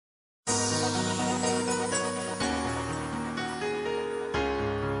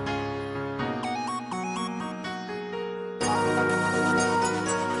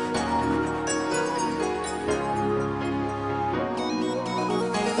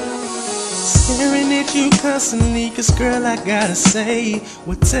Staring at you constantly, cause girl I gotta say,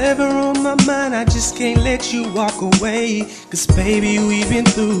 whatever on my mind I just can't let you walk away. Cause baby we've been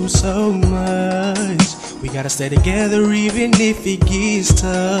through so much, we gotta stay together even if it gets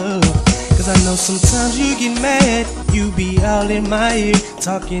tough. Cause I know sometimes you get mad, you be all in my ear,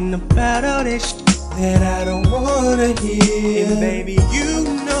 talking about all that shit that I don't wanna hear. And baby you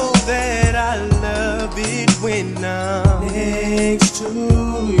know that I love it when I'm next to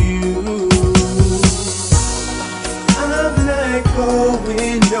you. I'm not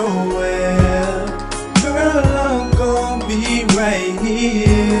going nowhere, girl, I'm gonna be right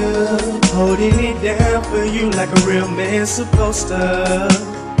here, holding it down for you like a real man's supposed to.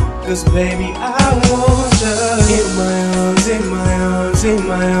 Cause baby I want you in my arms, in my arms, in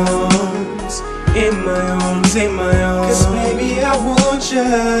my arms, in my arms, in my arms. Cause baby I want you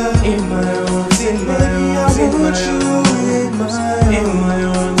in my arms, in my arms, in my arms, in my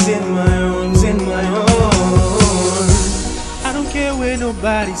arms, in my arms, in my arms. I don't care what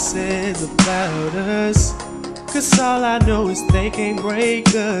nobody says about us, cause all I know is they can't break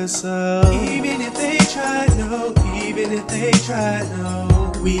us up. Even if they try, no, even if they try, no.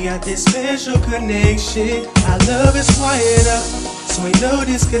 We got this special connection, our love is wired up, so ain't no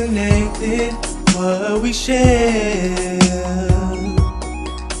disconnecting what we share.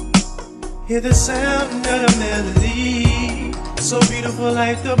 Hear the sound of the melody, so beautiful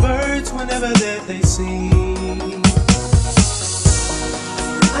like the birds whenever that they sing.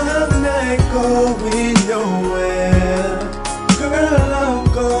 I'm not going nowhere, girl, I'm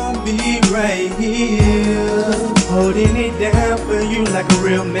gonna be right here, holding it down for you like a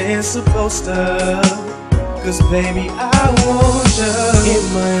real man's supposed to. Cause baby I want you in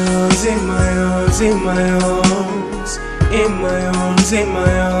my arms, in my arms, in my arms, in my arms, in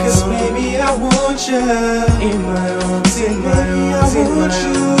my arms. Cause baby I want you in my arms, in my arms, in my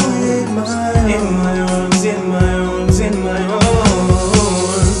arms.